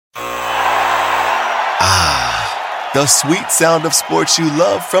The sweet sound of sports you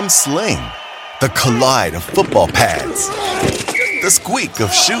love from Sling. The collide of football pads. The squeak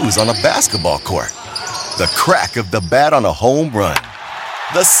of shoes on a basketball court. The crack of the bat on a home run.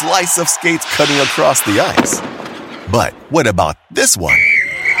 The slice of skates cutting across the ice. But what about this one?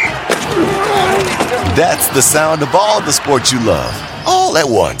 That's the sound of all the sports you love, all at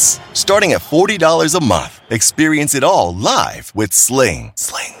once. Starting at $40 a month. Experience it all live with Sling.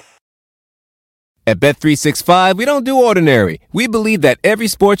 At Bet365, we don't do ordinary. We believe that every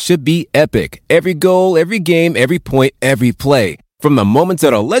sport should be epic. Every goal, every game, every point, every play. From the moments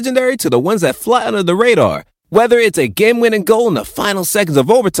that are legendary to the ones that fly under the radar. Whether it's a game-winning goal in the final seconds of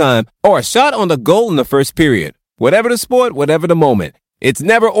overtime or a shot on the goal in the first period. Whatever the sport, whatever the moment. It's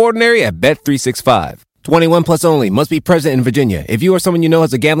never ordinary at Bet365. 21 plus only. Must be present in Virginia. If you or someone you know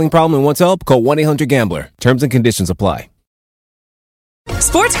has a gambling problem and wants help, call 1-800-GAMBLER. Terms and conditions apply.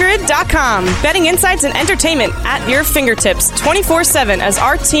 SportsGrid.com. Betting insights and entertainment at your fingertips 24/7 as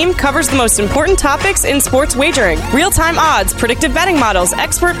our team covers the most important topics in sports wagering. Real-time odds, predictive betting models,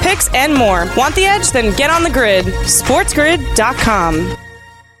 expert picks, and more. Want the edge? Then get on the grid. SportsGrid.com.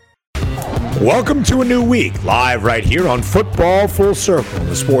 Welcome to a new week, live right here on Football Full Circle,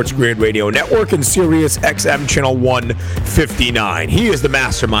 the Sports Grid Radio Network and Sirius XM Channel 159. He is the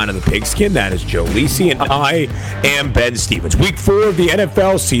mastermind of the pigskin, that is Joe Lisi, and I am Ben Stevens. Week 4 of the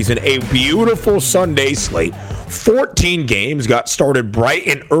NFL season, a beautiful Sunday slate. 14 games got started bright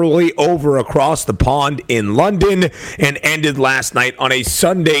and early over across the pond in London and ended last night on a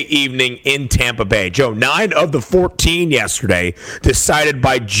Sunday evening in Tampa Bay. Joe, 9 of the 14 yesterday decided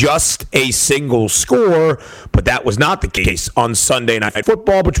by just a single score, but that was not the case on Sunday Night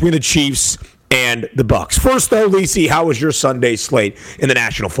Football between the Chiefs and the Bucs. First, though, Lisi, how was your Sunday slate in the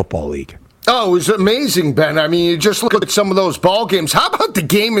National Football League? Oh, it was amazing, Ben. I mean, you just look at some of those ball games. How about the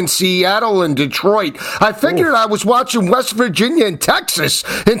game in Seattle and Detroit? I figured I was watching West Virginia and Texas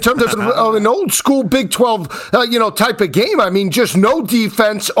in terms of an old school Big 12, type of game. I mean, just no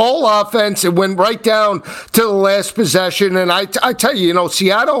defense, all offense. It went right down to the last possession. And I tell you,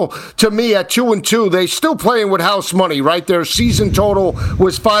 Seattle, to me, at 2-2, they still playing with house money, right? Their season total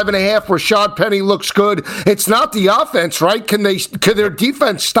was 5.5. Rashad Penny looks good. It's not the offense, right? Can their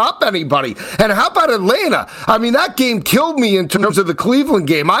defense stop anybody? And how about Atlanta? I mean, that game killed me in terms of the Cleveland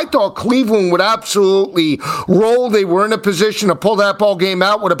game. I thought Cleveland would absolutely roll. They were in a position to pull that ball game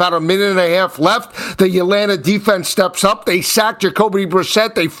out with about a minute and a half left. The Atlanta defense steps up. They sack Jacoby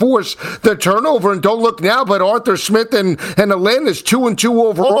Brissett. They force the turnover. And don't look now, but Arthur Smith and Atlanta's 2-2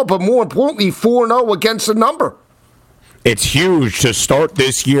 overall, but more importantly, 4-0 against the number. It's huge to start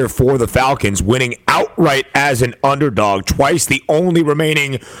this year for the Falcons, winning outright as an underdog, twice the only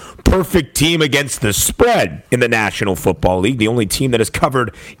remaining perfect team against the spread in the National Football League. The only team that has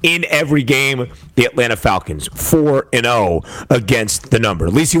covered in every game, the Atlanta Falcons, 4-0 against the number.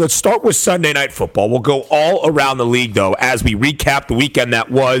 Lisi, let's start with Sunday Night Football. We'll go all around the league, though, as we recap the weekend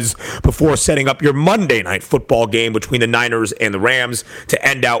that was before setting up your Monday Night Football game between the Niners and the Rams to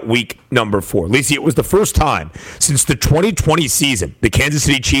end out week number 4. Lisi, it was the first time since the 2020 season the Kansas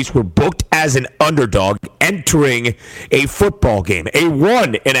City Chiefs were booked as an underdog entering a football game. A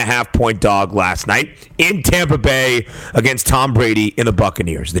 1.5-point dog last night in Tampa Bay against Tom Brady in the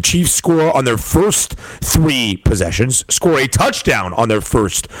Buccaneers. The Chiefs score on their first 3 possessions, score a touchdown on their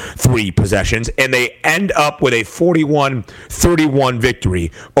first 3 possessions, and they end up with a 41-31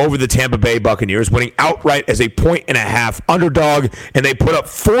 victory over the Tampa Bay Buccaneers, winning outright as a 1.5 underdog, and they put up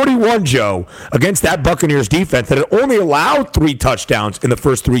 41, Joe, against that Buccaneers defense that had only allowed 3 touchdowns in the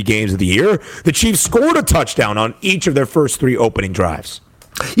first 3 games of the year. The Chiefs scored a touchdown on each of their first 3 opening drives.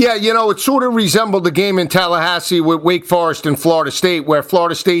 Yeah, it sort of resembled the game in Tallahassee with Wake Forest and Florida State, where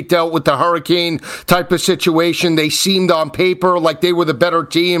Florida State dealt with the hurricane type of situation. They seemed on paper like they were the better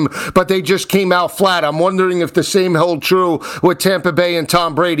team, but they just came out flat. I'm wondering if the same held true with Tampa Bay and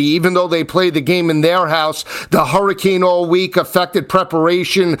Tom Brady. Even though they played the game in their house, the hurricane all week affected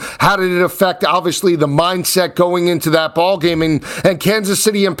preparation. How did it affect, obviously, the mindset going into that ball game? And Kansas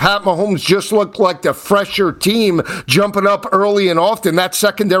City and Pat Mahomes just looked like the fresher team, jumping up early and often. That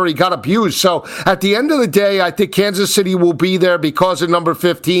secondary got abused. So at the end of the day, I think Kansas City will be there because of number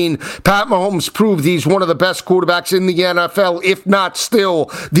 15. Pat Mahomes proved he's one of the best quarterbacks in the NFL, if not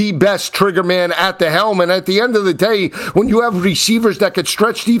still the best trigger man at the helm. And at the end of the day, when you have receivers that could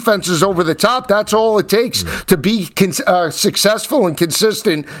stretch defenses over the top, that's all it takes to be successful and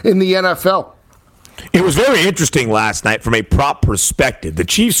consistent in the NFL. It was very interesting last night from a prop perspective. The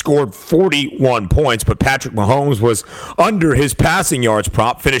Chiefs scored 41 points, but Patrick Mahomes was under his passing yards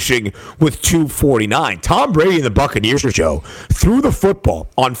prop, finishing with 249. Tom Brady and the Buccaneers, Joe, threw the football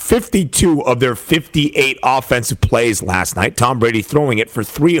on 52 of their 58 offensive plays last night. Tom Brady throwing it for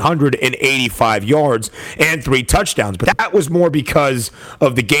 385 yards and 3 touchdowns. But that was more because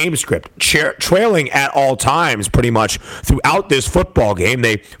of the game script. Trailing at all times pretty much throughout this football game.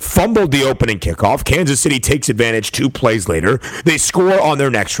 They fumbled the opening kickoff. Kansas City takes advantage 2 plays later. They score on their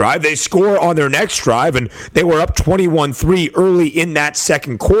next drive. They score on their next drive, and they were up 21-3 early in that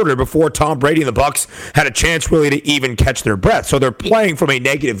second quarter before Tom Brady and the Bucs had a chance really to even catch their breath. So they're playing from a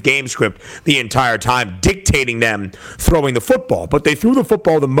negative game script the entire time, dictating them throwing the football. But they threw the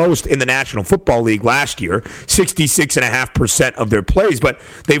football the most in the National Football League last year, 66.5% of their plays. But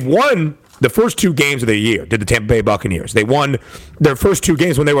they've won the first 2 games of the year, did the Tampa Bay Buccaneers. They won their first 2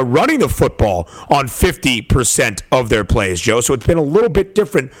 games when they were running the football on 50% of their plays, Joe. So it's been a little bit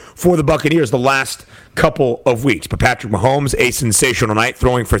different for the Buccaneers the last couple of weeks. But Patrick Mahomes, a sensational night,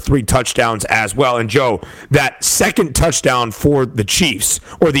 throwing for 3 touchdowns as well. And Joe, that second touchdown for the Chiefs,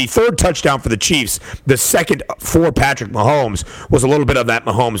 or the third touchdown for the Chiefs, the second for Patrick Mahomes, was a little bit of that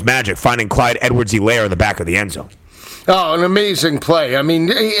Mahomes magic, finding Clyde Edwards-Helaire in the back of the end zone. Oh, an amazing play. I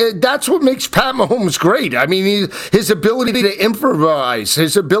mean, that's what makes Pat Mahomes great. I mean, his ability to improvise,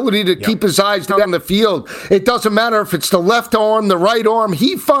 his ability to keep his eyes down the field. It doesn't matter if it's the left arm, the right arm.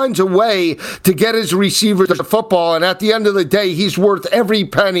 He finds a way to get his receivers the football, and at the end of the day, he's worth every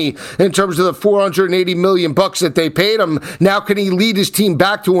penny in terms of the $480 million that they paid him. Now, can he lead his team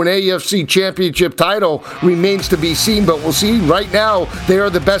back to an AFC championship title? Remains to be seen, but we'll see. Right now, they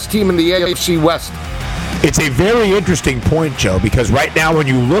are the best team in the AFC West. It's a very interesting point, Joe, because right now when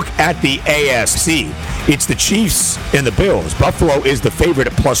you look at the AFC, it's the Chiefs and the Bills. Buffalo is the favorite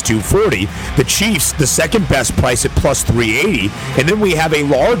at plus 240. The Chiefs, the second best price at plus 380. And then we have a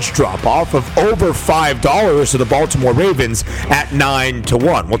large drop-off of over $5 to the Baltimore Ravens at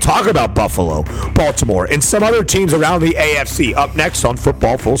 9-1. We'll talk about Buffalo, Baltimore, and some other teams around the AFC up next on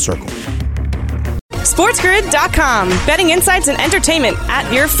Football Full Circle. SportsGrid.com. Betting insights and entertainment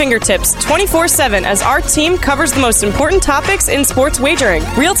at your fingertips 24/7 as our team covers the most important topics in sports wagering.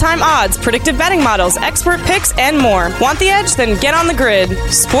 Real-time odds, predictive betting models, expert picks, and more. Want the edge? Then get on the grid.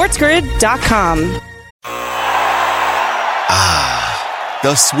 SportsGrid.com. Ah,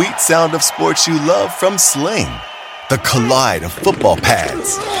 the sweet sound of sports you love from Sling. The collide of football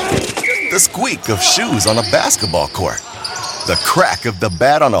pads. The squeak of shoes on a basketball court. The crack of the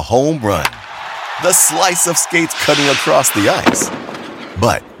bat on a home run. The slice of skates cutting across the ice.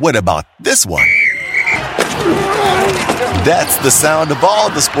 But what about this one? That's the sound of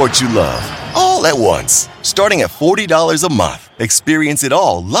all the sports you love, all at once. Starting at $40 a month. Experience it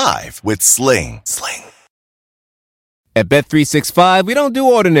all live with Sling. At Bet365, we don't do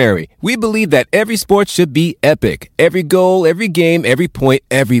ordinary. We believe that every sport should be epic. Every goal, every game, every point,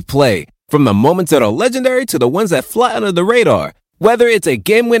 every play. From the moments that are legendary to the ones that fly under the radar. Whether it's a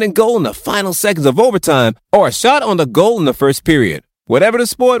game-winning goal in the final seconds of overtime or a shot on the goal in the first period. Whatever the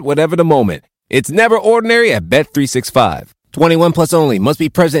sport, whatever the moment. It's never ordinary at Bet365. 21 plus only. Must be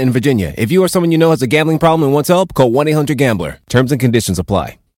present in Virginia. If you or someone you know has a gambling problem and wants help, call 1-800-GAMBLER. Terms and conditions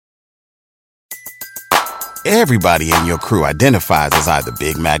apply. Everybody in your crew identifies as either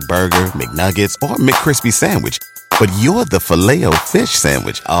Big Mac Burger, McNuggets, or McCrispy Sandwich. But you're the Filet-O-Fish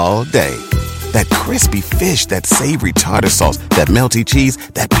Sandwich all day. That crispy fish, that savory tartar sauce, that melty cheese,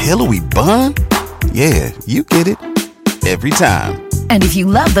 that pillowy bun. Yeah, you get it. Every time. And if you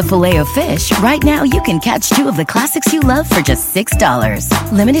love the Filet-O-Fish, right now you can catch 2 of the classics you love for just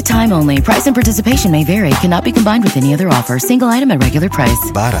 $6. Limited time only. Price and participation may vary. Cannot be combined with any other offer. Single item at regular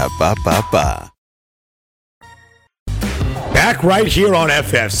price. Ba-da-ba-ba-ba. Back right here on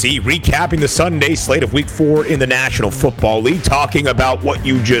FFC, recapping the Sunday slate of Week 4 in the National Football League, talking about what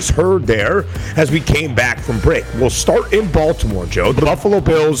you just heard there as we came back from break. We'll start in Baltimore, Joe. The Buffalo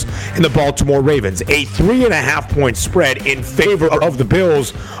Bills and the Baltimore Ravens. A 3.5-point spread in favor of the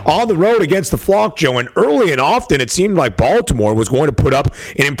Bills on the road against the Flock, Joe. And early and often, it seemed like Baltimore was going to put up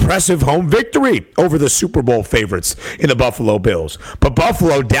an impressive home victory over the Super Bowl favorites in the Buffalo Bills. But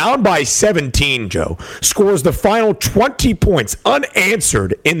Buffalo, down by 17, Joe, scores the final 20 points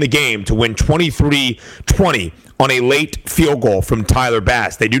unanswered in the game to win 23-20 on a late field goal from Tyler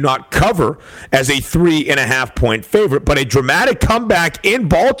Bass. They do not cover as a 3.5-point favorite, but a dramatic comeback in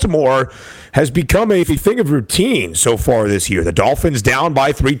Baltimore has become a thing of routine so far this year. The Dolphins down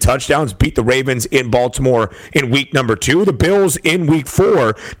by 3 touchdowns, beat the Ravens in Baltimore in week number 2. The Bills in week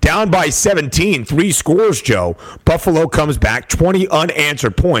 4, down by 17, 3 scores, Joe. Buffalo comes back, 20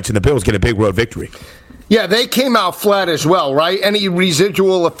 unanswered points, and the Bills get a big road victory. Yeah, they came out flat as well, right? Any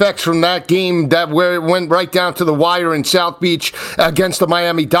residual effects from that game where it went right down to the wire in South Beach against the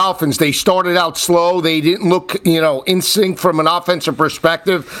Miami Dolphins? They started out slow. They didn't look, in sync from an offensive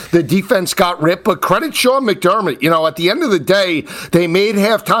perspective. The defense got ripped, but credit Sean McDermott. At the end of the day, they made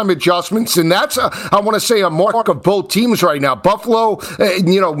halftime adjustments, and that's, I want to say, a mark of both teams right now. Buffalo,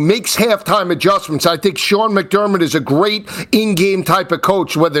 makes halftime adjustments. I think Sean McDermott is a great in-game type of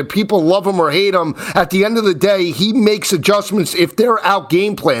coach, whether people love him or hate him. At the end of the day, he makes adjustments if they're out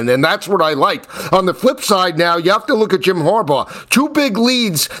game planned, and that's what I liked. On the flip side now, you have to look at Jim Harbaugh. 2 big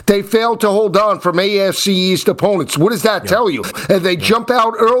leads they failed to hold on from AFC East opponents. What does that tell you? They jump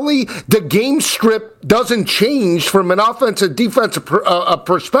out early. The game script doesn't change from an offensive defensive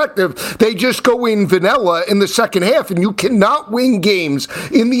perspective. They just go in vanilla in the second half, and you cannot win games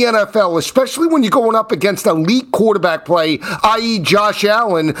in the NFL, especially when you're going up against elite quarterback play, i.e. Josh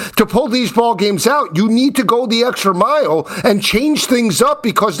Allen, to pull these ball games out. You need to go the extra mile and change things up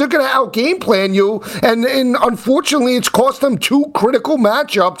because they're going to out-game plan you, and unfortunately it's cost them 2 critical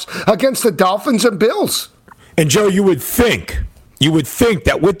matchups against the Dolphins and Bills. And Joe, you would think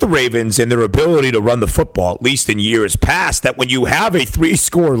that with the Ravens and their ability to run the football, at least in years past, that when you have a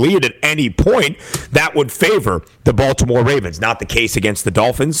 3-score lead at any point, that would favor the Baltimore Ravens. Not the case against the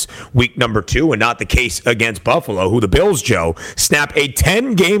Dolphins, week number 2, and not the case against Buffalo, who the Bills, Joe, snap a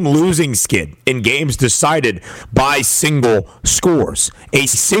 10-game losing skid in games decided by single scores. A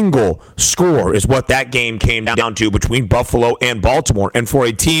single score is what that game came down to between Buffalo and Baltimore. And for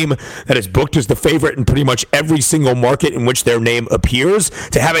a team that is booked as the favorite in pretty much every single market in which their name appears,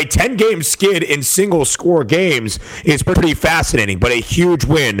 to have a 10-game skid in single-score games is pretty fascinating, but a huge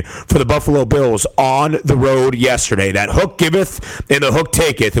win for the Buffalo Bills on the road yesterday. That hook giveth and the hook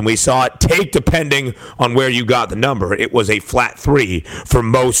taketh, and we saw it take depending on where you got the number. It was a flat 3 for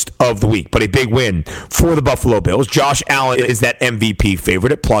most of the week, but a big win for the Buffalo Bills. Josh Allen is that MVP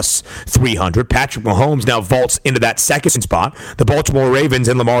favorite at plus 300. Patrick Mahomes now vaults into that second spot. The Baltimore Ravens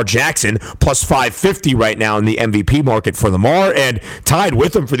and Lamar Jackson plus 550 right now in the MVP market for Lamar. And tied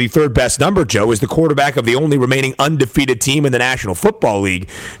with him for the 3rd best number, Joe, is the quarterback of the only remaining undefeated team in the National Football League,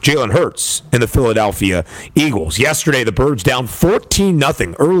 Jalen Hurts and the Philadelphia Eagles. Yesterday, the Birds down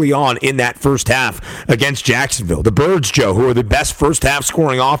 14-0 early on in that first half against Jacksonville. The Birds, Joe, who are the best first half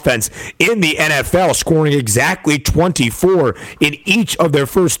scoring offense in the NFL, scoring exactly 24 in each of their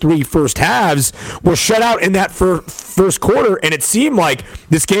first 3 first halves, were shut out in that first quarter, and it seemed like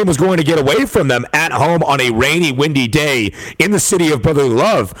this game was going to get away from them at home on a rainy, windy day in the city of brotherly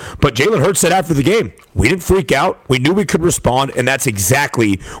love. But Jalen Hurts said after the game, we didn't freak out. We knew we could respond, and that's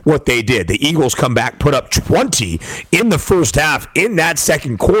exactly what they did. The Eagles come back, put up 20 in the first half in that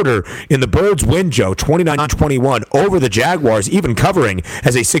second quarter, and the Birds win, Joe, 29-21 over the Jaguars, even covering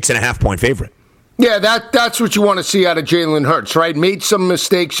as a 6.5-point favorite. Yeah, that's what you want to see out of Jalen Hurts, right? Made some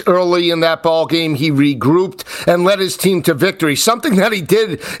mistakes early in that ball game. He regrouped and led his team to victory, something that he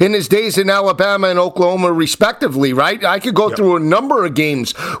did in his days in Alabama and Oklahoma, respectively, right? I could go through a number of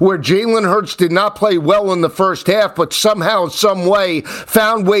games where Jalen Hurts did not play well in the first half, but somehow, some way,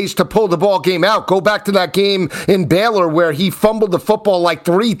 found ways to pull the ball game out. Go back to that game in Baylor where he fumbled the football like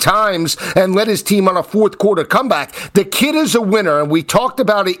 3 times and led his team on a 4th quarter comeback. The kid is a winner, and we talked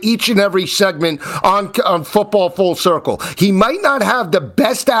about it each and every segment on Football Full Circle. He might not have the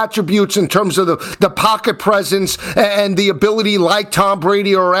best attributes in terms of the pocket presence and the ability like Tom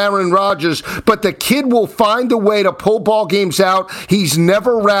Brady or Aaron Rodgers, but the kid will find a way to pull ball games out. He's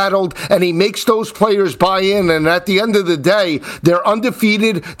never rattled, and he makes those players buy in, and at the end of the day, they're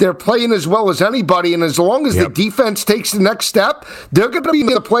undefeated. They're playing as well as anybody, and as long as the defense takes the next step, they're going to be in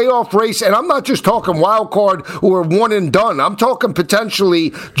the playoff race, and I'm not just talking wild card or one and done. I'm talking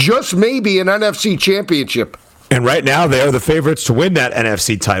potentially just maybe an NFC championship. And right now, they are the favorites to win that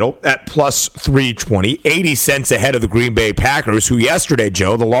NFC title at plus 320, 80 cents ahead of the Green Bay Packers, who yesterday,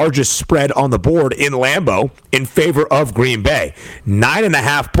 Joe, the largest spread on the board in Lambeau in favor of Green Bay.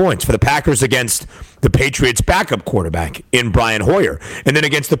 9.5 points for the Packers against the Patriots' backup quarterback in Brian Hoyer, and then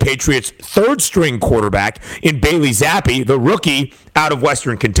against the Patriots' third-string quarterback in Bailey Zappi, the rookie out of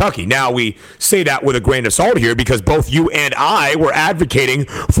Western Kentucky. Now, we say that with a grain of salt here because both you and I were advocating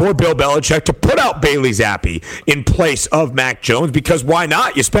for Bill Belichick to put out Bailey Zappi in place of Mac Jones, because why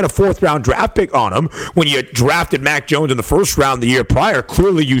not? You spent a fourth-round draft pick on him when you drafted Mac Jones in the first round the year prior.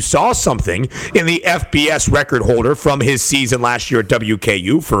 Clearly, you saw something in the FBS record holder from his season last year at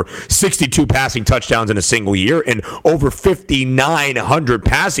WKU for 62 passing touchdowns in a single year and over 5,900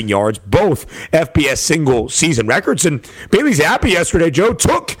 passing yards, both FBS single season records. And Bailey Zappi yesterday, Joe,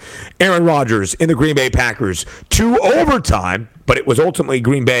 took Aaron Rodgers in the Green Bay Packers to overtime, but it was ultimately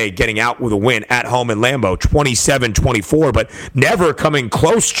Green Bay getting out with a win at home in Lambeau, 27-24, but never coming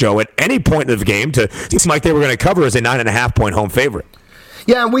close, Joe, at any point of the game to seem like they were going to cover as a 9.5-point home favorite.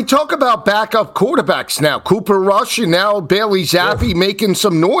 Yeah, and we talk about backup quarterbacks now. Cooper Rush and now Bailey Zappi making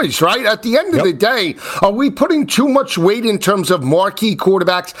some noise, right? At the end of the day, are we putting too much weight in terms of marquee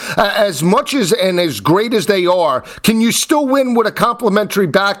quarterbacks? As much as and as great as they are, can you still win with a complimentary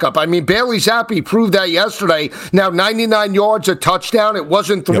backup? I mean, Bailey Zappi proved that yesterday. Now, 99 yards, a touchdown. It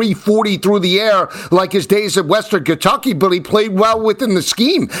wasn't 340 through the air like his days at Western Kentucky, but he played well within the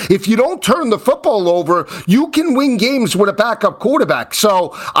scheme. If you don't turn the football over, you can win games with a backup quarterback. So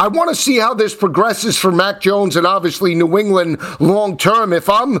I want to see how this progresses for Mac Jones and obviously New England long term. If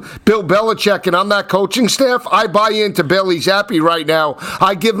I'm Bill Belichick and I'm that coaching staff, I buy into Bailey Zappi right now.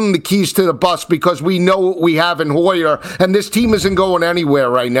 I give him the keys to the bus because we know what we have in Hoyer, and this team isn't going anywhere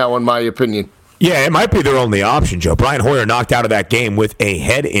right now, in my opinion. Yeah, it might be their only option, Joe. Brian Hoyer knocked out of that game with a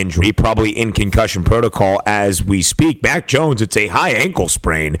head injury, probably in concussion protocol as we speak. Mac Jones, it's a high ankle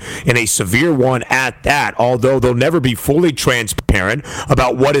sprain and a severe one at that, although they'll never be fully transparent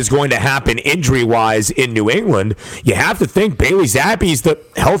about what is going to happen injury-wise in New England. You have to think Bailey Zappi's the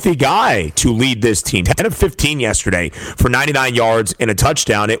healthy guy to lead this team. 10 of 15 yesterday for 99 yards and a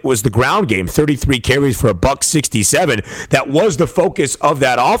touchdown. It was the ground game, 33 carries for $167. That was the focus of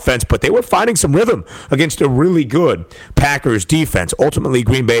that offense, but they were finding some rhythm against a really good Packers defense. Ultimately,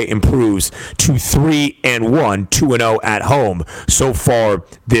 Green Bay improves to 3-1, 2-0 at home so far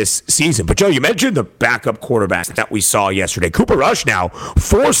this season. But Joe, you mentioned the backup quarterbacks that we saw yesterday. Cooper Rush now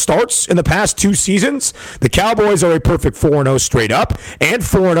 4 starts in the past 2 seasons. The Cowboys are a perfect 4-0 straight up and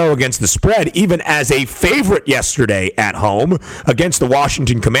 4-0 against the spread, even as a favorite yesterday at home against the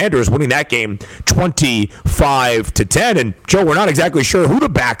Washington Commanders, winning that game 25-10. And Joe, we're not exactly sure who the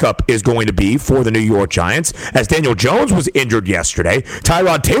backup is going to be for the New York Giants, as Daniel Jones was injured yesterday.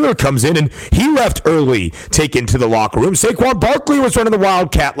 Tyrod Taylor comes in, and he left early, taken to the locker room. Saquon Barkley was running the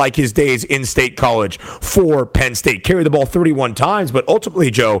Wildcat like his days in State College for Penn State. Carried the ball 31 times, but ultimately,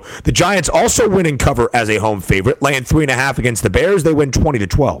 Joe, the Giants also win and cover as a home favorite, laying 3.5 against the Bears. They win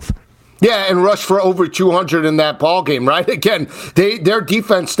 20-12. Yeah, and rushed for over 200 in that ball game, right? Again, their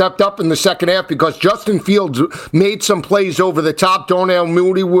defense stepped up in the second half because Justin Fields made some plays over the top. Darnell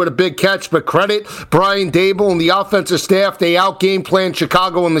Mooney with a big catch, but credit Brian Dable and the offensive staff. They out-game planned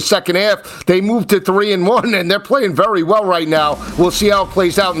Chicago in the second half. They moved to 3-1, and they're playing very well right now. We'll see how it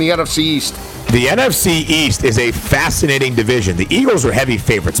plays out in the NFC East. The NFC East is a fascinating division. The Eagles are heavy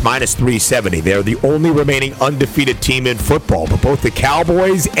favorites, minus 370. They're the only remaining undefeated team in football, but both the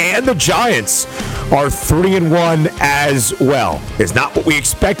Cowboys and the Giants are 3-1 as well. It's not what we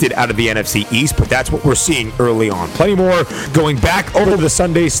expected out of the NFC East, but that's what we're seeing early on. Plenty more going back over the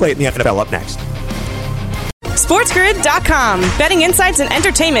Sunday slate in the NFL up next. SportsGrid.com. Betting insights and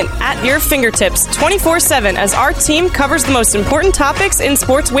entertainment at your fingertips 24/7 as our team covers the most important topics in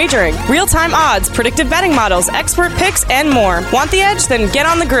sports wagering. Real-time odds, predictive betting models, expert picks, and more. Want the edge? Then get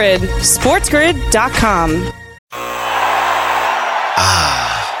on the grid. SportsGrid.com.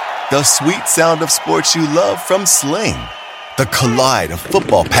 Ah, the sweet sound of sports you love from Sling. The collide of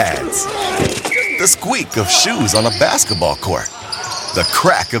football pads. The squeak of shoes on a basketball court. The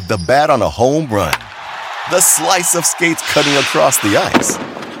crack of the bat on a home run. The slice of skates cutting across the ice.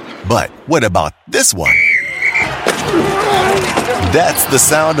 But what about this one? That's the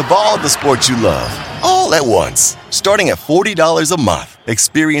sound of all the sports you love, all at once. Starting at $40 a month.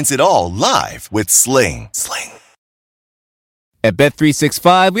 Experience it all live with Sling. At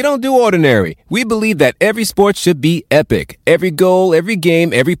Bet365, we don't do ordinary. We believe that every sport should be epic. Every goal, every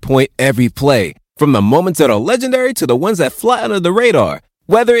game, every point, every play. From the moments that are legendary to the ones that fly under the radar.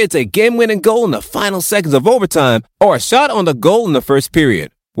 Whether it's a game-winning goal in the final seconds of overtime or a shot on the goal in the first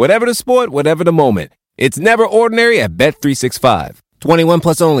period. Whatever the sport, whatever the moment. It's never ordinary at Bet365. 21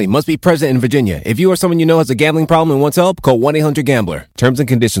 plus only. Must be present in Virginia. If you or someone you know has a gambling problem and wants help, call 1-800-GAMBLER. Terms and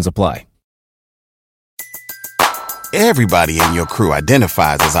conditions apply. Everybody in your crew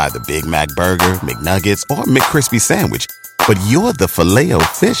identifies as either Big Mac Burger, McNuggets, or McCrispy Sandwich. But you're the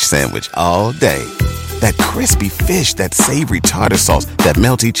Filet-O-Fish Sandwich all day. That crispy fish, that savory tartar sauce, that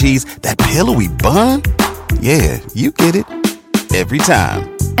melty cheese, that pillowy bun. Yeah, you get it. Every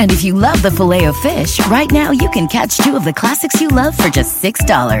time. And if you love the Filet-O-Fish, right now you can catch two of the classics you love for just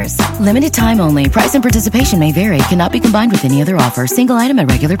 $6. Limited time only. Price and participation may vary. Cannot be combined with any other offer. Single item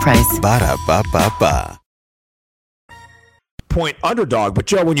at regular price. Ba-da-ba-ba-ba. Point underdog. But,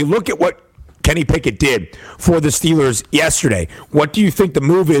 Joe, when you look at what Kenny Pickett did for the Steelers yesterday, what do you think the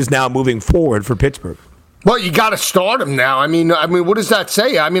move is now moving forward for Pittsburgh? Well, you got to start him now. I mean, what does that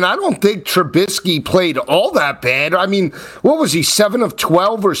say? I mean, I don't think Trubisky played all that bad. I mean, what was he, 7 of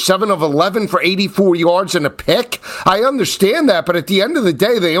 12 or 7 of 11 for 84 yards and a pick? I understand that, but at the end of the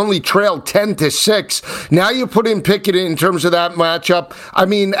day, they only trailed 10-6. Now you put in Pickett in terms of that matchup. I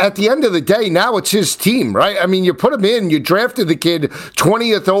mean, at the end of the day, now it's his team, right? I mean, you put him in, you drafted the kid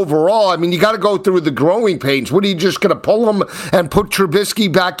 20th overall. I mean, you got to go through the growing pains. What, are you just going to pull him and put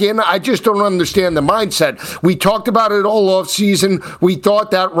Trubisky back in? I just don't understand the mindset. We talked about it all off season. We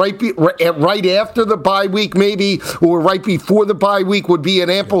thought that right after the bye week, maybe, or right before the bye week would be an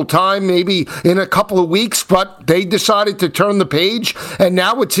ample time, maybe in a couple of weeks. But they decided to turn the page, and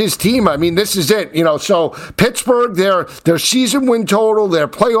now it's his team. I mean, this is it. So Pittsburgh, their season win total, their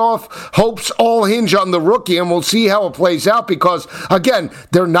playoff hopes all hinge on the rookie, and we'll see how it plays out. Because again,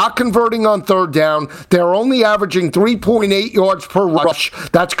 they're not converting on third down. They're only averaging 3.8 yards per rush.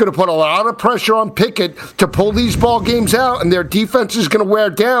 That's going to put a lot of pressure on Pickett to pull these ball games out, and their defense is going to wear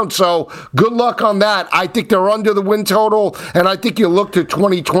down. So good luck on that. I think they're under the win total, and I think you look to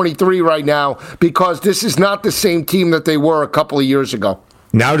 2023 right now, because this is not the same team that they were a couple of years ago.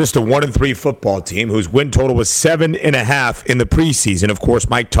 Now just a 1-3 football team whose win total was 7.5 in the preseason. Of course,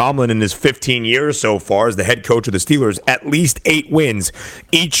 Mike Tomlin in his 15 years so far as the head coach of the Steelers, at least 8 wins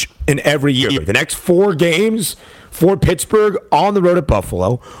each and every year. The next 4 games for Pittsburgh: on the road at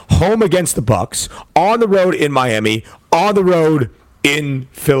Buffalo, home against the Bucs, on the road in Miami, on the road in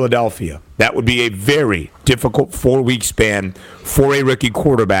Philadelphia. That would be a very difficult 4-week span for a rookie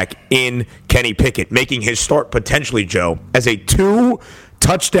quarterback in Kenny Pickett, making his start potentially, Joe, as a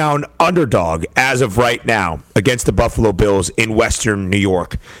 2-touchdown underdog as of right now against the Buffalo Bills in Western New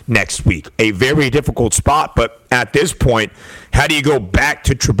York next week. A very difficult spot, but at this point, how do you go back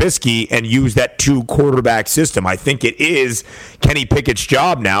to Trubisky and use that 2-quarterback system? I think it is Kenny Pickett's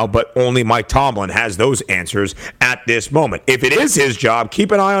job now, but only Mike Tomlin has those answers at this moment. If it is his job,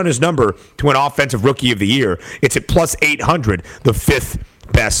 keep an eye on his number to win Offensive Rookie of the Year. It's at plus 800, the 5th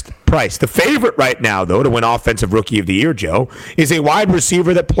best price. The favorite right now, though, to win Offensive Rookie of the Year, Joe, is a wide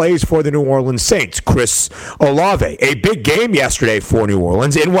receiver that plays for the New Orleans Saints, Chris Olave. A big game yesterday for New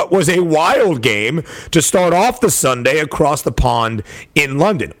Orleans in what was a wild game to start off the Sunday across the pond in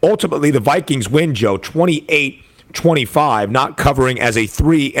London. Ultimately, the Vikings win, Joe, 28-25, not covering as a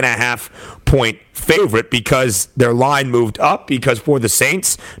 3.5-point favorite because their line moved up, because for the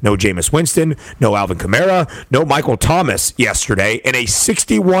Saints, no Jameis Winston, no Alvin Kamara, no Michael Thomas yesterday, and a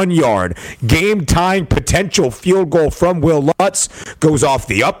 61-yard game-tying potential field goal from Will Lutz goes off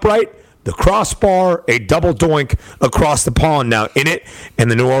the upright, the crossbar, a double doink across the pond now in it,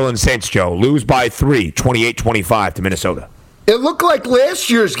 and the New Orleans Saints, Joe, lose by 3, 28-25 to Minnesota. It looked like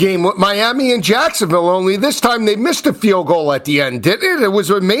last year's game with Miami and Jacksonville, only this time they missed a field goal at the end, didn't it? It was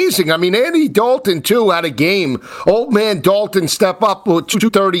amazing. I mean, Andy Dalton, too, had a game. Old man Dalton step up with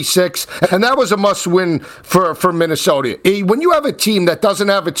 236, and that was a must-win for Minnesota. When you have a team that doesn't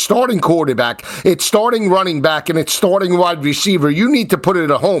have its starting quarterback, its starting running back, and its starting wide receiver, you need to put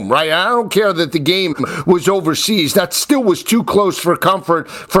it at home, right? I don't care that the game was overseas. That still was too close for comfort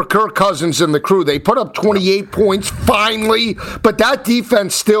for Kirk Cousins and the crew. They put up 28 points, finally. But that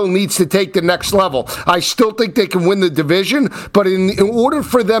defense still needs to take the next level. I still think they can win the division, but in order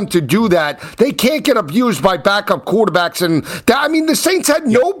for them to do that, they can't get abused by backup quarterbacks. And the Saints had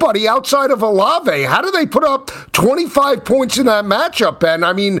nobody outside of Olave. How do they put up 25 points in that matchup, Ben?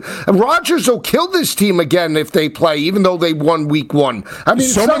 I mean, Rodgers will kill this team again if they play, even though they won week 1. I mean,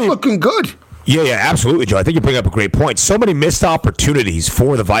 it's not looking good. Yeah, absolutely, Joe. I think you bring up a great point. So many missed opportunities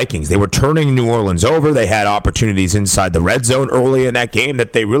for the Vikings. They were turning New Orleans over. They had opportunities inside the red zone early in that game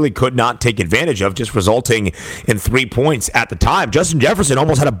that they really could not take advantage of, just resulting in 3 points at the time. Justin Jefferson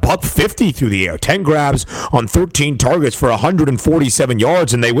almost had a $150 through the air, 10 grabs on 13 targets for 147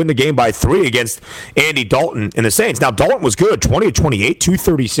 yards, and they win the game by 3 against Andy Dalton and the Saints. Now, Dalton was good, 20-28,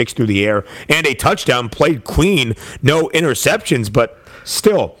 236 through the air, and a touchdown, played clean, no interceptions, but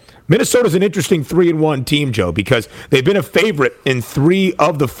still, Minnesota's an interesting 3-1 team, Joe, because they've been a favorite in 3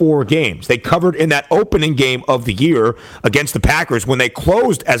 of the 4 games. They covered in that opening game of the year against the Packers when they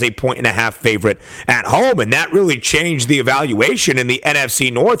closed as a 1.5 favorite at home, and that really changed the evaluation in the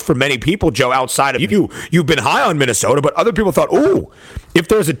NFC North for many people, Joe, outside of you. You've been high on Minnesota, but other people thought, ooh, if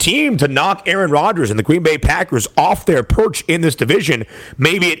there's a team to knock Aaron Rodgers and the Green Bay Packers off their perch in this division,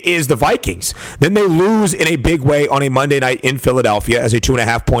 maybe it is the Vikings. Then they lose in a big way on a Monday night in Philadelphia as a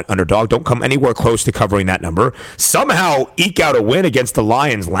 2.5-point underdog. Don't come anywhere close to covering that number. Somehow eke out a win against the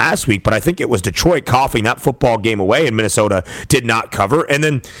Lions last week, but I think it was Detroit coughing that football game away, and Minnesota did not cover. And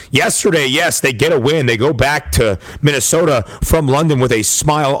then yesterday, yes, they get a win. They go back to Minnesota from London with a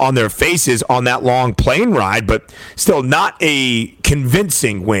smile on their faces on that long plane ride, but still not a convincing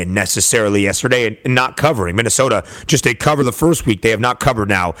win necessarily yesterday and not covering. Minnesota just a cover the first week. They have not covered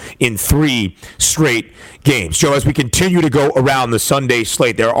now in 3 straight games. Joe, as we continue to go around the Sunday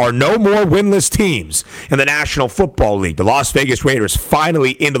slate, there are no more winless teams in the National Football League. The Las Vegas Raiders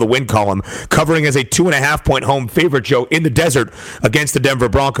finally into the win column, covering as a 2.5-point home favorite, Joe, in the desert against the Denver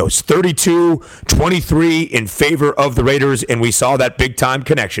Broncos. 32-23 in favor of the Raiders, and we saw that big-time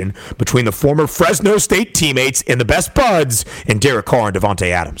connection between the former Fresno State teammates and the best buds and Derek Carr and Davante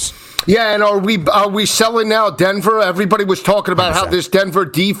Adams. Yeah, and are we selling now Denver? Everybody was talking about 100%. How this Denver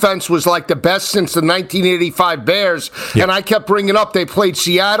defense was like the best since the 1985 Bears, and I kept bringing up they played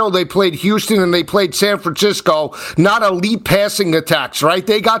Seattle, they played Houston, and they played San Francisco. Not elite passing attacks, right?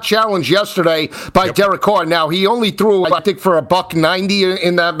 They got challenged yesterday by Derek Carr. Now, he only threw, I think, for $190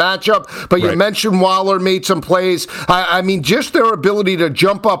 in that matchup, but you mentioned Waller made some plays. I mean, just their ability to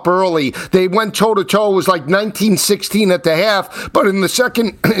jump up early. They went toe-to-toe. It was like 19-16 at the half, but in the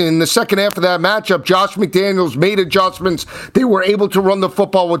second half of that matchup, Josh McDaniels made adjustments. They were able to run the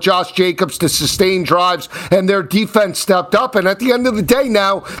football with Josh Jacobs to sustain drives, and their defense stepped up. And at the end of the day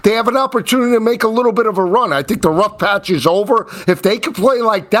now, they have an opportunity to make a little bit of a run. I think the rough patch is over. If they could play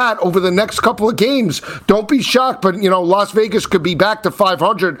like that over the next couple of games, don't be shocked. But, Las Vegas could be back to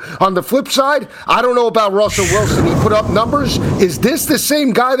 500. On the flip side, I don't know about Russell Wilson. He put up numbers. Is this the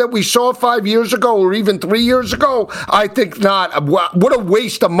same guy that we saw 5 years ago or even 3 years ago? I think not. What a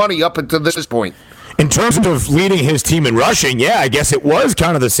waste of money up until this point. In terms of leading his team in rushing, yeah, I guess it was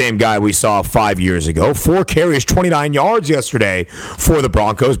kind of the same guy we saw 5 years ago. 4 carries, 29 yards yesterday for the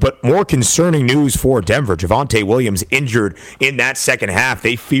Broncos, but more concerning news for Denver. Javonte Williams injured in that second half.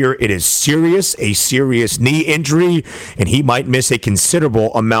 They fear it is a serious knee injury, and he might miss a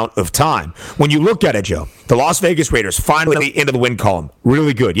considerable amount of time. When you look at it, Joe, the Las Vegas Raiders finally into the win column.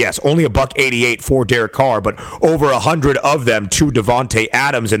 Really good. Yes, only $188 for Derek Carr, but over 100 of them to Davante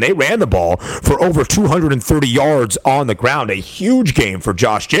Adams, and they ran the ball for over 230 yards on the ground. A huge game for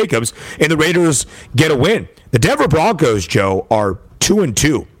Josh Jacobs, and the Raiders get a win. The Denver Broncos, Joe, are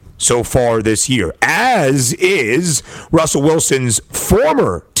 2-2 so far this year, as is Russell Wilson's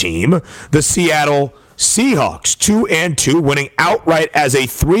former team, the Seattle Seahawks, 2-2, winning outright as a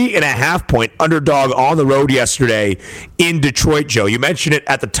 3.5-point underdog on the road yesterday in Detroit, Joe. You mentioned it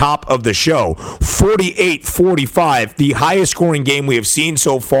at the top of the show. 48-45, the highest scoring game we have seen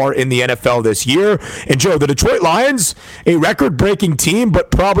so far in the NFL this year. And, Joe, the Detroit Lions, a record-breaking team,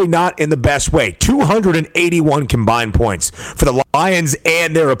 but probably not in the best way. 281 combined points for the Lions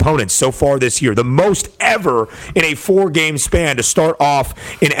and their opponents so far this year. The most ever in a 4-game span to start off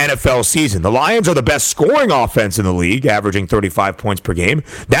an NFL season. The Lions are the best scoring offense in the league, averaging 35 points per game.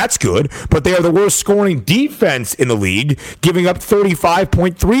 That's good, but they are the worst scoring defense in the league, giving up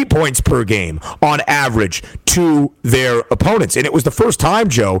 35.3 points per game on average to their opponents. And it was the first time,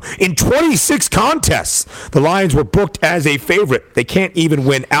 Joe, in 26 contests, the Lions were booked as a favorite. They can't even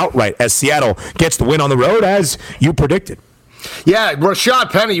win outright as Seattle gets the win on the road, as you predicted. Yeah,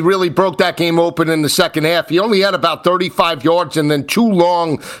 Rashad Penny really broke that game open in the second half. He only had about 35 yards and then 2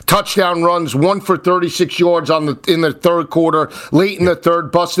 long touchdown runs, one for 36 yards in the third quarter. Late in the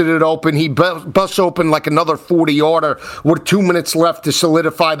third, busted it open. He busts open like another 40-yarder with 2 minutes left to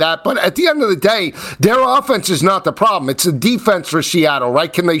solidify that. But at the end of the day, their offense is not the problem. It's the defense for Seattle,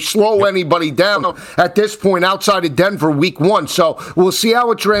 right? Can they slow anybody down at this point outside of Denver week 1? So we'll see how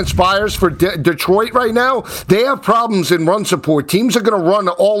it transpires for Detroit right now. They have problems in run support. Teams are going to run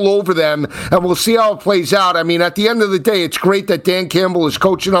all over them, and we'll see how it plays out. I mean, at the end of the day, it's great that Dan Campbell is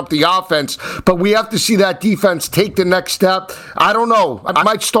coaching up the offense, but we have to see that defense take the next step. I don't know. I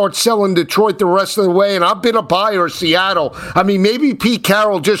might start selling Detroit the rest of the way, and I've been a buyer of Seattle. I mean, maybe Pete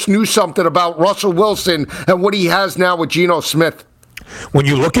Carroll just knew something about Russell Wilson and what he has now with Geno Smith. When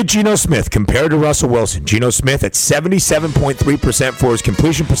you look at Geno Smith compared to Russell Wilson, Geno Smith at 77.3% for his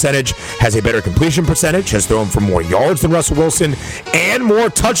completion percentage, has a better completion percentage, has thrown for more yards than Russell Wilson, and more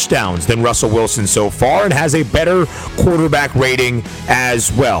touchdowns than Russell Wilson so far, and has a better quarterback rating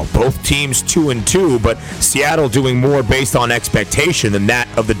as well. Both teams 2-2, but Seattle doing more based on expectation than that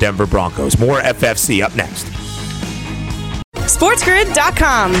of the Denver Broncos. More FFC up next.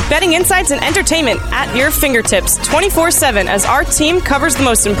 SportsGrid.com. Betting insights and entertainment at your fingertips 24/7 as our team covers the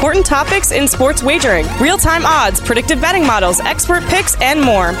most important topics in sports wagering. Real-time odds, predictive betting models, expert picks, and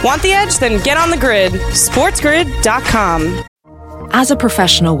more. Want the edge? Then get on the grid. SportsGrid.com. As a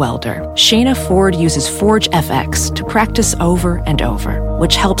professional welder, Shayna Ford uses Forge FX to practice over and over,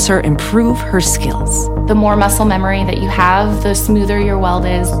 which helps her improve her skills. The more muscle memory that you have, the smoother your weld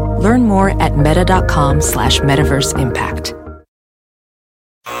is. Learn more at meta.com/metaverse impact.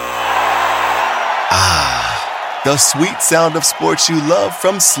 The sweet sound of sports you love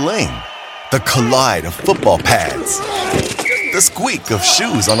from Sling. The collide of football pads. The squeak of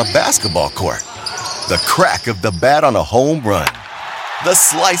shoes on a basketball court. The crack of the bat on a home run. The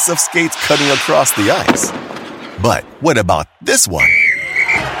slice of skates cutting across the ice. But what about this one?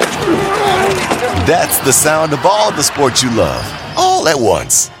 That's the sound of all the sports you love, all at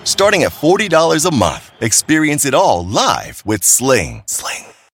once. Starting at $40 a month. Experience it all live with Sling.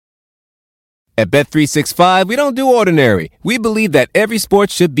 At Bet365, we don't do ordinary. We believe that every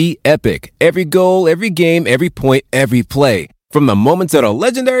sport should be epic. Every goal, every game, every point, every play. From the moments that are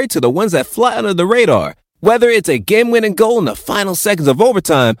legendary to the ones that fly under the radar. Whether it's a game-winning goal in the final seconds of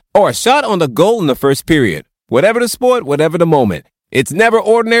overtime or a shot on the goal in the first period. Whatever the sport, whatever the moment. It's never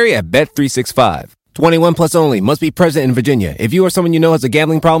ordinary at Bet365. 21 plus only. Must be present in Virginia. If you or someone you know has a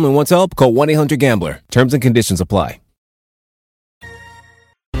gambling problem and wants help, call 1-800-GAMBLER. Terms and conditions apply.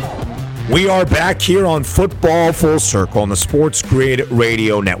 We are back here on Football Full Circle on the Sports Grid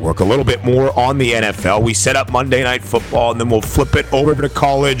Radio Network. A little bit more on the NFL. We set up Monday Night Football, and then we'll flip it over to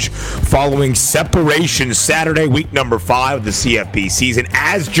college following separation Saturday, week number 5 of the CFP season.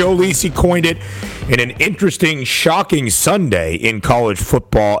 As Joe Lisi coined it, in an interesting, shocking Sunday in college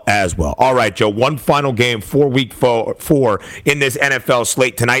football as well. All right, Joe, one final game for week 4 in this NFL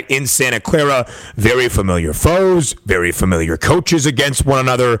slate tonight in Santa Clara. Very familiar foes, very familiar coaches against one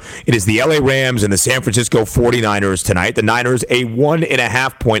another. It is the LA Rams and the San Francisco 49ers tonight. The Niners, a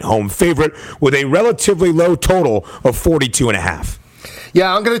 1.5-point home favorite with a relatively low total of 42.5.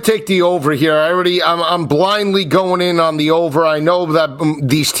 Yeah, I'm going to take the over here. I'm blindly going in on the over. I know that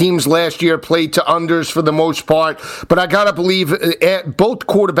these teams last year played to unders for the most part, but I got to believe both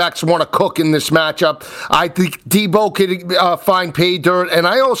quarterbacks want to cook in this matchup. I think Debo could find pay dirt, and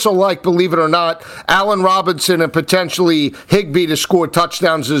I also like, believe it or not, Allen Robinson and potentially Higbee to score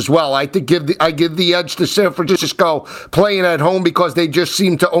touchdowns as well. I think I give the edge to San Francisco playing at home because they just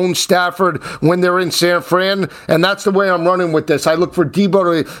seem to own Stafford when they're in San Fran, and that's the way I'm running with this. I look for Debo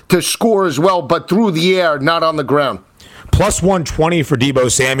to score as well, but through the air, not on the ground. Plus 120 for Debo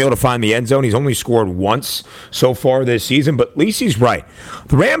Samuel to find the end zone. He's only scored once so far this season, but Lisi's right.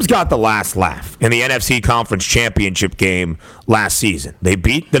 The Rams got the last laugh in the NFC Conference Championship game last season. They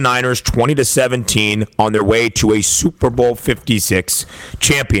beat the Niners 20-17 on their way to a Super Bowl 56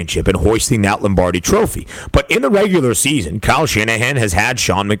 championship and hoisting that Lombardi trophy. But in the regular season, Kyle Shanahan has had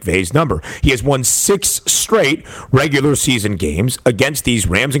Sean McVay's number. He has won 6 straight regular season games against these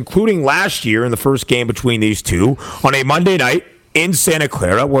Rams, including last year in the first game between these two on a Monday night in Santa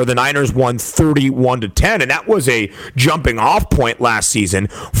Clara, where the Niners won 31-10, and that was a jumping off point last season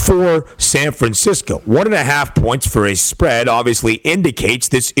for San Francisco. 1.5 points for a spread obviously indicates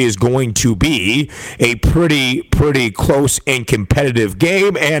this is going to be a pretty close and competitive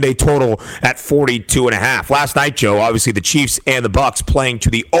game, and a total at 42.5. Last night, Joe, obviously the Chiefs and the Bucs playing to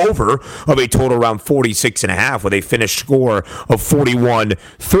the over of a total around 46.5 with a finished score of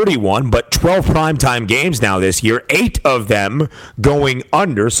 41-31, but 12 primetime games now this year, 8 of them going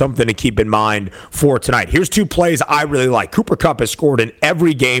under, something to keep in mind for tonight. Here's 2 plays I really like. Cooper Kupp has scored in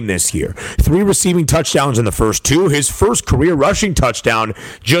every game this year. 3 receiving touchdowns in the first 2. His first career rushing touchdown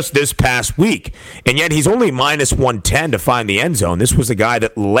just this past week. And yet he's only minus 110 to find the end zone. This was the guy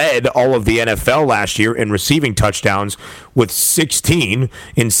that led all of the NFL last year in receiving touchdowns with 16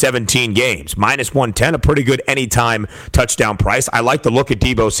 in 17 games. Minus 110, a pretty good anytime touchdown price. I like the look at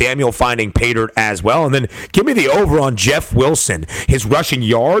Debo Samuel finding pay dirt as well. And then give me the over on Jeff Wilson comparison, his rushing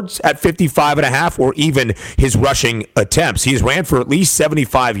yards at 55.5 or even his rushing attempts. He's ran for at least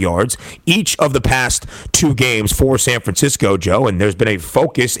 75 yards each of the past 2 games for San Francisco, Joe, and there's been a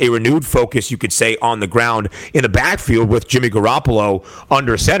renewed focus, you could say, on the ground in the backfield with Jimmy Garoppolo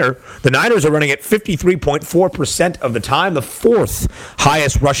under center. The Niners are running at 53.4% of the time, the 4th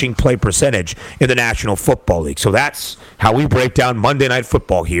highest rushing play percentage in the National Football League. So that's how we break down Monday Night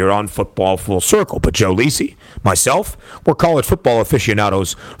Football here on Football Full Circle. But Joe Lisi, myself, we're college football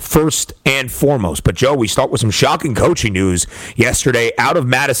aficionados first and foremost. But Joe, we start with some shocking coaching news yesterday out of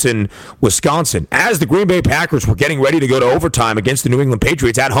Madison, Wisconsin. As the Green Bay Packers were getting ready to go to overtime against the New England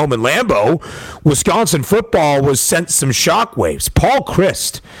Patriots at home in Lambeau, Wisconsin football was sent some shockwaves. Paul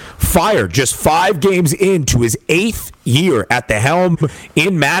Chryst fired just 5 games into his 8th year at the helm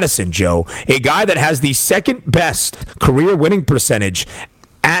in Madison, Joe. A guy that has the second best career winning percentage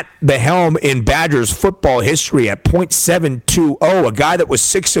at the helm in Badgers football history at .720, a guy that was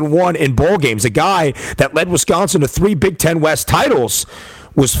 6-1 in bowl games, a guy that led Wisconsin to 3 Big Ten West titles,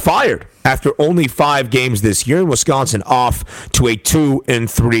 was fired after only 5 games this year, and Wisconsin off to a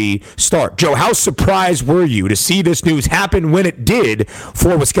 2-3 start. Joe, how surprised were you to see this news happen when it did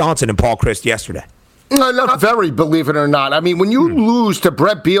for Wisconsin and Paul Chryst yesterday? Not very, believe it or not. I mean, when you lose to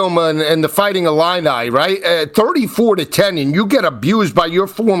Brett Bielema and the Fighting Illini, right, 34-10, and you get abused by your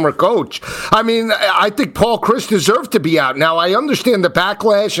former coach, I mean, I think Paul Chryst deserved to be out. Now, I understand the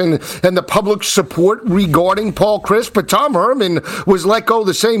backlash and the public support regarding Paul Chryst, but Tom Herman was let go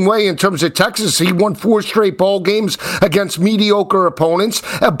the same way in terms of Texas. He won 4 straight bowl games against mediocre opponents,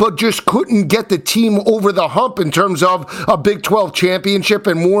 but just couldn't get the team over the hump in terms of a Big 12 championship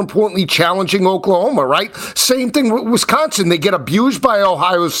and, more importantly, challenging Oklahoma. Right? Same thing with Wisconsin. They get abused by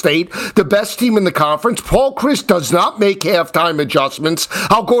Ohio State, the best team in the conference. Paul Chryst does not make halftime adjustments.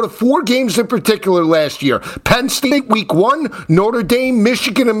 I'll go to 4 games in particular last year. Penn State, week 1, Notre Dame,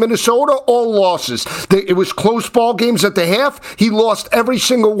 Michigan, and Minnesota, all losses. It was close ball games at the half. He lost every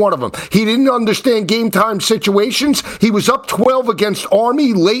single one of them. He didn't understand game time situations. He was up 12 against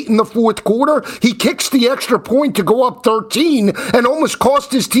Army late in the 4th quarter. He kicks the extra point to go up 13 and almost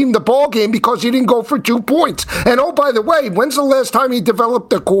cost his team the ball game because he didn't go for 2 points. And oh, by the way, when's the last time he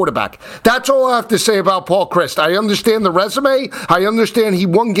developed a quarterback? That's all I have to say about Paul Chryst. I understand the resume. I understand he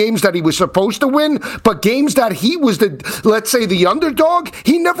won games that he was supposed to win, but games that he was the underdog,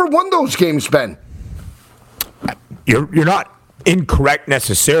 he never won those games, Ben. You're not incorrect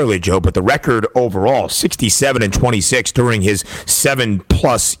necessarily, Joe, but the record overall, 67-26 during his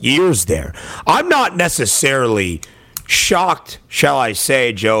 7+ years there. I'm not necessarily shocked, shall I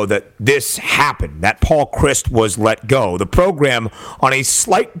say, Joe, that this happened, that Paul Chryst was let go. The program on a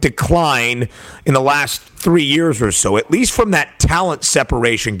slight decline in the last 3 years or so, at least from that talent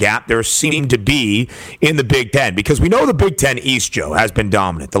separation gap there seemed to be in the Big Ten, because we know the Big Ten East, Joe, has been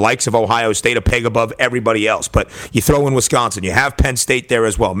dominant. The likes of Ohio State a peg above everybody else, but you throw in Wisconsin, you have Penn State there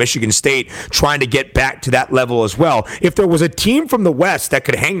as well, Michigan State trying to get back to that level as well. If there was a team from the West that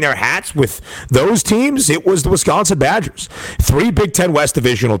could hang their hats with those teams, it was the Wisconsin Badgers. 3 Big Ten West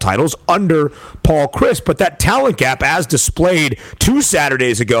divisional titles under Paul Chryst, but that talent gap, as displayed 2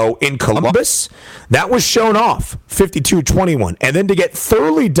 Saturdays ago in Columbus, that was shown off 52-21, and then to get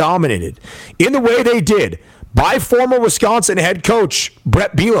thoroughly dominated in the way they did by former Wisconsin head coach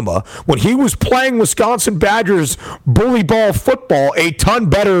Brett Bielema when he was playing Wisconsin Badgers bully ball football a ton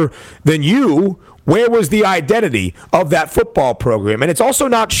better than you. Where was the identity of that football program? And it's also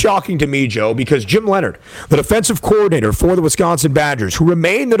not shocking to me, Joe, because Jim Leonhard, the defensive coordinator for the Wisconsin Badgers, who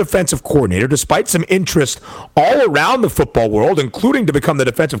remained the defensive coordinator despite some interest all around the football world, including to become the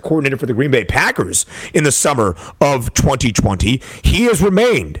defensive coordinator for the Green Bay Packers in the summer of 2020, he has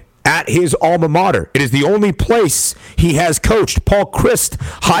remained at his alma mater. It is the only place he has coached. Paul Chryst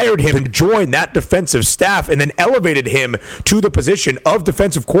hired him to join that defensive staff and then elevated him to the position of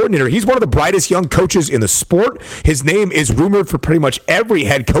defensive coordinator. He's one of the brightest young coaches in the sport. His name is rumored for pretty much every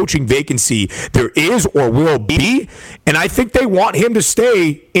head coaching vacancy there is or will be, and I think they want him to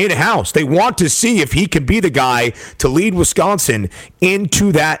stay in-house. They want to see if he can be the guy to lead Wisconsin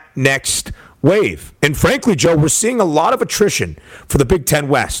into that next wave. And frankly, Joe, we're seeing a lot of attrition for the Big Ten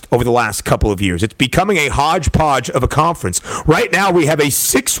West over the last couple of years. It's becoming a hodgepodge of a conference. Right now, we have a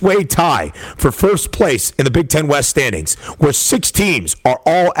 6-way tie for first place in the Big Ten West standings, where 6 teams are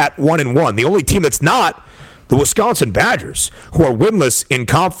all at 1-1. The only team that's not the Wisconsin Badgers, who are winless in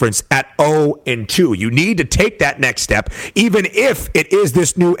conference at 0-2. You need to take that next step, even if it is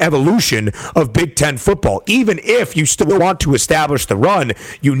this new evolution of Big Ten football. Even if you still want to establish the run,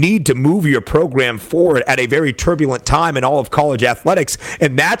 you need to move your program forward at a very turbulent time in all of college athletics.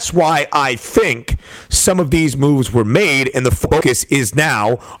 And that's why I think some of these moves were made, and the focus is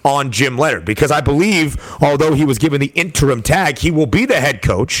now on Jim Leonhard. Because I believe, although he was given the interim tag, he will be the head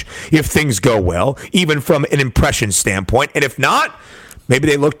coach if things go well, even from an impression standpoint. And if not, maybe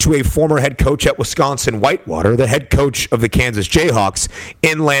they look to a former head coach at Wisconsin Whitewater, the head coach of the Kansas Jayhawks,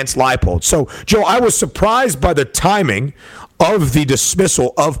 in Lance Leipold. So, Joe, I was surprised by the timing of the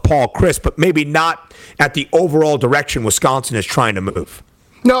dismissal of Paul Chryst, but maybe not at the overall direction Wisconsin is trying to move.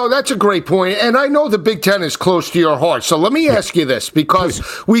 No, that's a great point, and I know the Big Ten is close to your heart. So let me ask you this, because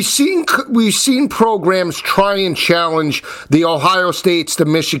we've seen programs try and challenge the Ohio States, the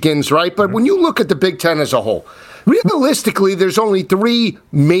Michigans, right? But when you look at the Big Ten as a whole, realistically, there's only three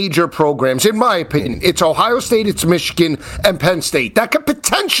major programs, in my opinion. It's Ohio State, it's Michigan, and Penn State that could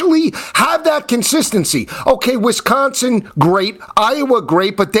potentially have that consistency. Okay, Wisconsin, great. Iowa,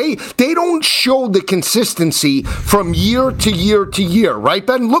 great. But they don't show the consistency from year to year to year, right,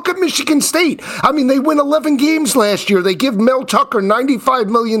 Ben? Look at Michigan State. I mean, they win 11 games last year. They give Mel Tucker $95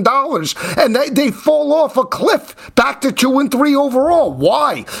 million, and they fall off a cliff back to 2-3 overall.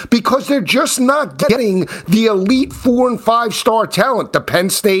 Why? Because they're just not getting the elite 4- and 5-star talent. The Penn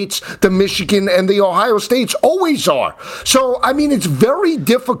States, the Michigan, and the Ohio States always are. So, I mean, it's very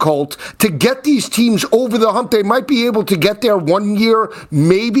difficult to get these teams over the hump. They might be able to get there 1 year,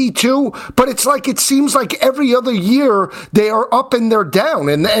 maybe 2, but it's like it seems like every other year they are up and they're down.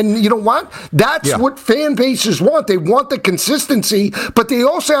 And you know what? That's what fan bases want. They want the consistency, but they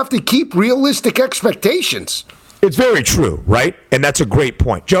also have to keep realistic expectations. It's very true, right? And that's a great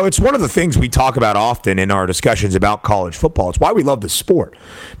point. Joe, it's one of the things we talk about often in our discussions about college football. It's why we love the sport.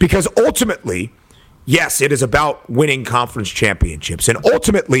 Because ultimately, yes, it is about winning conference championships. And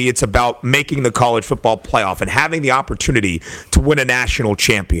ultimately, it's about making the college football playoff and having the opportunity to win a national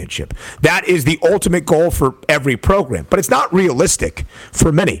championship. That is the ultimate goal for every program. But it's not realistic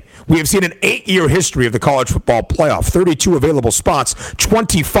for many. We have seen an 8-year history of the college football playoff, 32 available spots,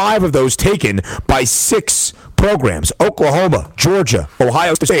 25 of those taken by 6 programs: Oklahoma, Georgia,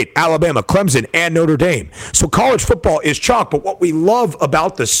 Ohio State, Alabama, Clemson, and Notre Dame. So college football is chalk, but what we love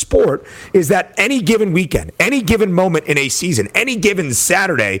about the sport is that any given weekend, any given moment in a season, any given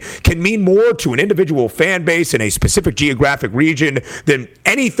Saturday can mean more to an individual fan base in a specific geographic region than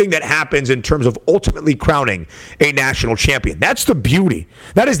anything that happens in terms of ultimately crowning a national champion. That's the beauty.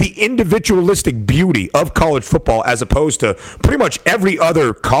 That is the individualistic beauty of college football as opposed to pretty much every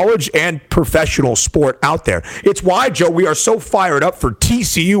other college and professional sport out there. It's why, Joe, we are so fired up for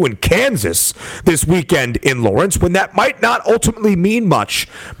TCU and Kansas this weekend in Lawrence, when that might not ultimately mean much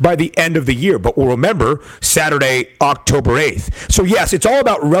by the end of the year. But we'll remember Saturday, October 8th. So, yes, it's all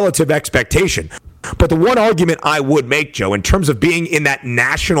about relative expectation. But the one argument I would make, Joe, in terms of being in that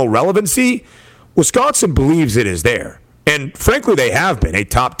national relevancy, Wisconsin believes it is there. And frankly, they have been a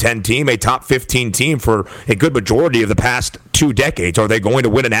top 10 team, a top 15 team for a good majority of the past 2 decades. Are they going to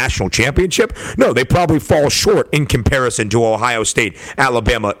win a national championship? No, they probably fall short in comparison to Ohio State,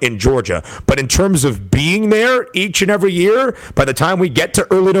 Alabama, and Georgia. But in terms of being there each and every year, by the time we get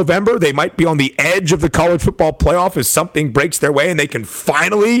to early November, they might be on the edge of the college football playoff if something breaks their way and they can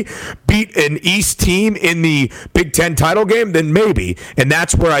finally beat an East team in the Big Ten title game, then maybe. And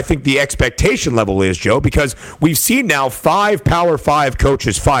that's where I think the expectation level is, Joe, because we've seen now 5 Power 5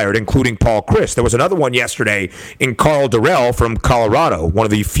 coaches fired, including Paul Chryst. There was another one yesterday in Karl Dorrell from Colorado, one of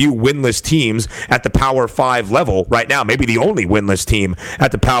the few winless teams at the Power 5 level right now, maybe the only winless team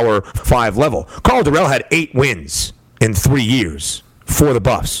at the Power 5 level. Karl Dorrell had 8 wins in 3 years for the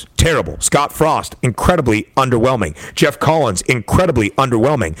Buffs. Terrible. Scott Frost, incredibly underwhelming. Jeff Collins, incredibly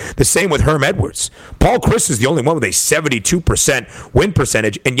underwhelming. The same with Herm Edwards. Paul Chryst is the only one with a 72% win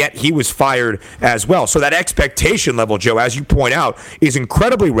percentage, and yet he was fired as well. So that expectation level, Joe, as you point out, is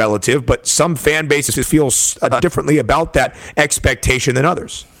incredibly relative, but some fan bases feel differently about that expectation than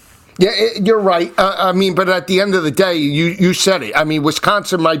others. Yeah, you're right. I mean, but at the end of the day, you said it. I mean,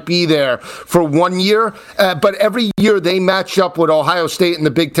 Wisconsin might be there for 1 year, but every year they matched up with Ohio State in the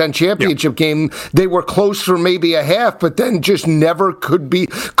Big Ten championship game. They were close for maybe a half, but then just never could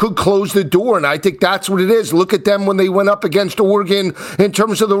close the door. And I think that's what it is. Look at them when they went up against Oregon in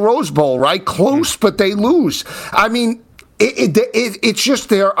terms of the Rose Bowl, right? Close, but they lose. I mean, it's just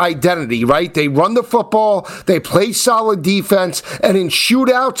their identity, right? They run the football, they play solid defense, and in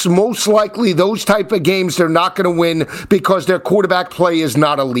shootouts, most likely those type of games they're not going to win because their quarterback play is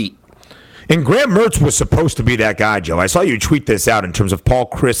not elite. And Graham Mertz was supposed to be that guy, Joe. I saw you tweet this out in terms of Paul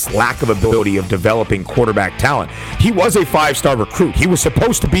Chryst's lack of ability of developing quarterback talent. He was a 5-star recruit. He was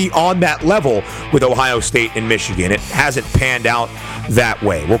supposed to be on that level with Ohio State and Michigan. It hasn't panned out that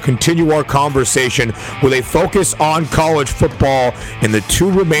way. We'll continue our conversation with a focus on college football and the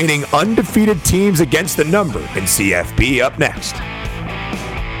 2 remaining undefeated teams against the number in CFP up next.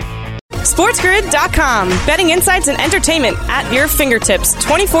 SportsGrid.com. Betting insights and entertainment at your fingertips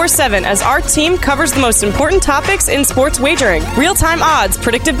 24/7 as our team covers the most important topics in sports wagering. Real-time odds,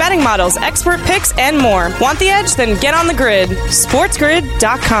 predictive betting models, expert picks, and more. Want the edge? Then get on the grid.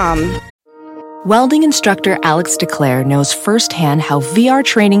 SportsGrid.com. Welding instructor Alex DeClaire knows firsthand how VR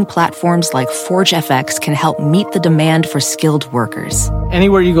training platforms like ForgeFX can help meet the demand for skilled workers.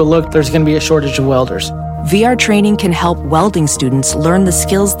 Anywhere you go look, there's going to be a shortage of welders. VR training can help welding students learn the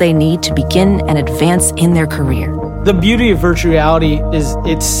skills they need to begin and advance in their career. The beauty of virtual reality is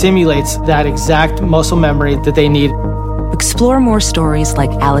it simulates that exact muscle memory that they need. Explore more stories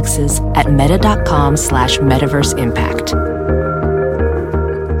like Alex's at meta.com/metaverseimpact.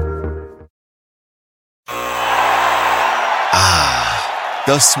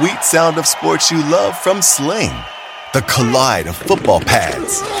 The sweet sound of sports you love from Sling. The collide of football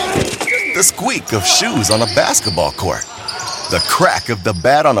pads. The squeak of shoes on a basketball court. The crack of the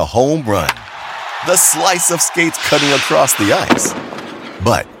bat on a home run. The slice of skates cutting across the ice.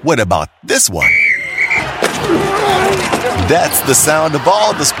 But what about this one? That's the sound of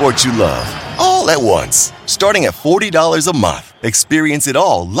all the sports you love, all at once. Starting at $40 a month. Experience it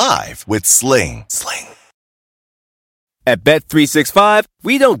all live with Sling. At Bet365,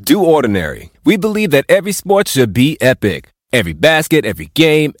 we don't do ordinary. We believe that every sport should be epic. Every basket, every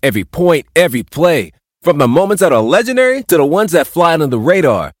game, every point, every play. From the moments that are legendary to the ones that fly under the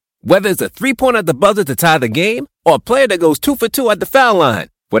radar. Whether it's a 3-pointer at the buzzer to tie the game or a player that goes 2 for 2 at the foul line.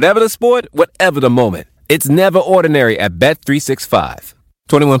 Whatever the sport, whatever the moment. It's never ordinary at Bet365.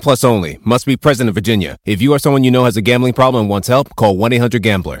 21 plus only. Must be present in Virginia. If you or someone you know has a gambling problem and wants help, call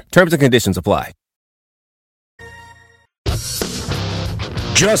 1-800-GAMBLER. Terms and conditions apply.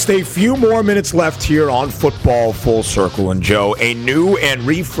 Just a few more minutes left here on Football Full Circle. And Joe, a new and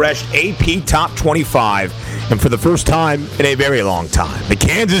refreshed AP Top 25. And for the first time in a very long time, the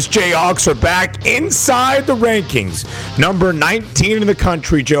Kansas Jayhawks are back inside the rankings. Number 19 in the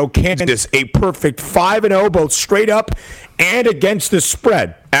country, Joe. Kansas, a perfect 5-0, both straight up and against the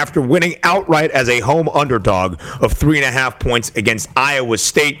spread after winning outright as a home underdog of 3.5 points against Iowa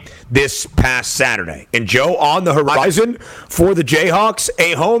State this past Saturday. And Joe, on the horizon for the Jayhawks,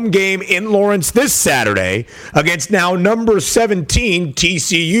 a home game in Lawrence this Saturday against now number 17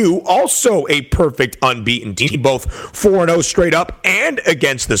 TCU, also a perfect unbeaten team, both 4-0 straight up and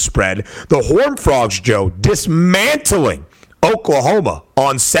against the spread. The Horned Frogs, Joe, dismantling Oklahoma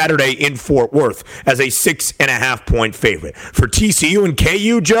on Saturday in Fort Worth as a 6.5 point favorite. For TCU and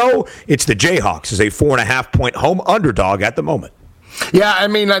KU, Joe, it's the Jayhawks as a 4.5 point home underdog at the moment. Yeah, I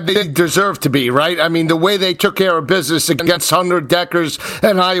mean, they deserve to be, right? I mean, the way they took care of business against Hunter Deckers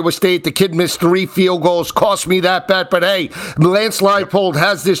and Iowa State, the kid missed 3 field goals, cost me that bet. But hey, Lance Leipold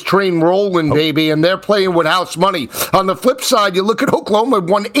has this train rolling, baby, and they're playing with house money. On the flip side, you look at Oklahoma,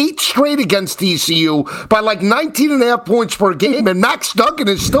 won 8 straight against TCU by like 19.5 points per game, and Max Duggan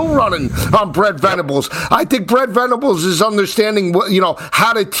is still running on Brett Venables. I think Brett Venables is understanding,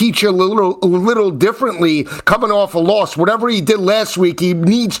 how to teach a little differently coming off a loss. Whatever he did last week, he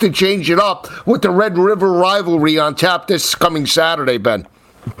needs to change it up with the Red River rivalry on tap this coming Saturday, Ben.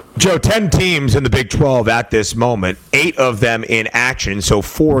 Joe, 10 teams in the Big 12 at this moment, 8 of them in action, so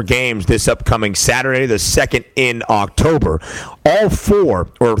 4 games this upcoming Saturday, the 2nd in October. All 4,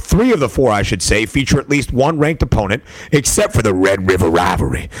 or 3 of the 4, I should say, feature at least one ranked opponent, except for the Red River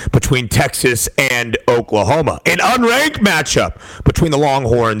rivalry between Texas and Oklahoma. An unranked matchup between the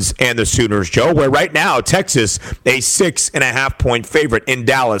Longhorns and the Sooners, Joe, where right now Texas, a 6.5 point favorite in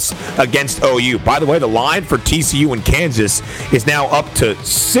Dallas against OU. By the way, the line for TCU and Kansas is now up to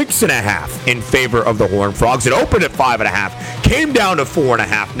 6.5 in favor of the Horned Frogs. It opened at 5.5, came down to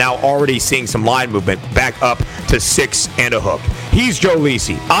 4.5. Now already seeing some line movement back up to 6 and a hook. He's Joe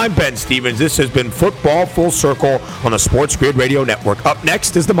Lisi. I'm Ben Stevens. This has been Football Full Circle on the Sports Grid Radio Network. Up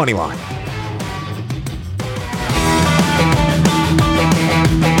next is the Money Line.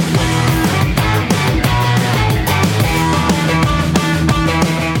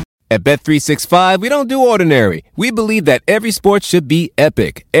 At Bet365, we don't do ordinary. We believe that every sport should be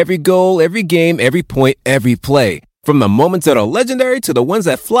epic. Every goal, every game, every point, every play. From the moments that are legendary to the ones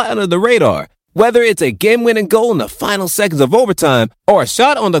that fly under the radar. Whether it's a game-winning goal in the final seconds of overtime or a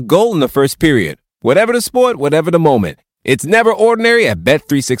shot on the goal in the first period. Whatever the sport, whatever the moment. It's never ordinary at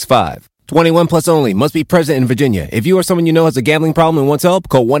Bet365. 21 plus only. Must be present in Virginia. If you or someone you know has a gambling problem and wants help,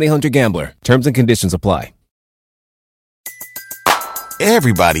 call 1-800-GAMBLER. Terms and conditions apply.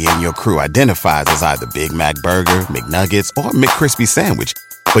 Everybody in your crew identifies as either Big Mac Burger, McNuggets, or McCrispy Sandwich.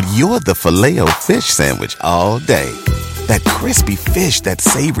 But you're the Filet-O-Fish Sandwich all day. That crispy fish, that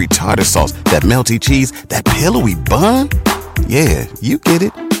savory tartar sauce, that melty cheese, that pillowy bun. Yeah, you get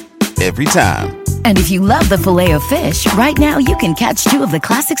it. Every time. And if you love the Filet-O-Fish, right now you can catch 2 of the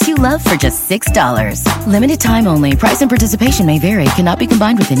classics you love for just $6. Limited time only. Price and participation may vary. Cannot be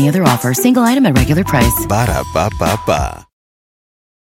combined with any other offer. Single item at regular price. Ba-da-ba-ba-ba.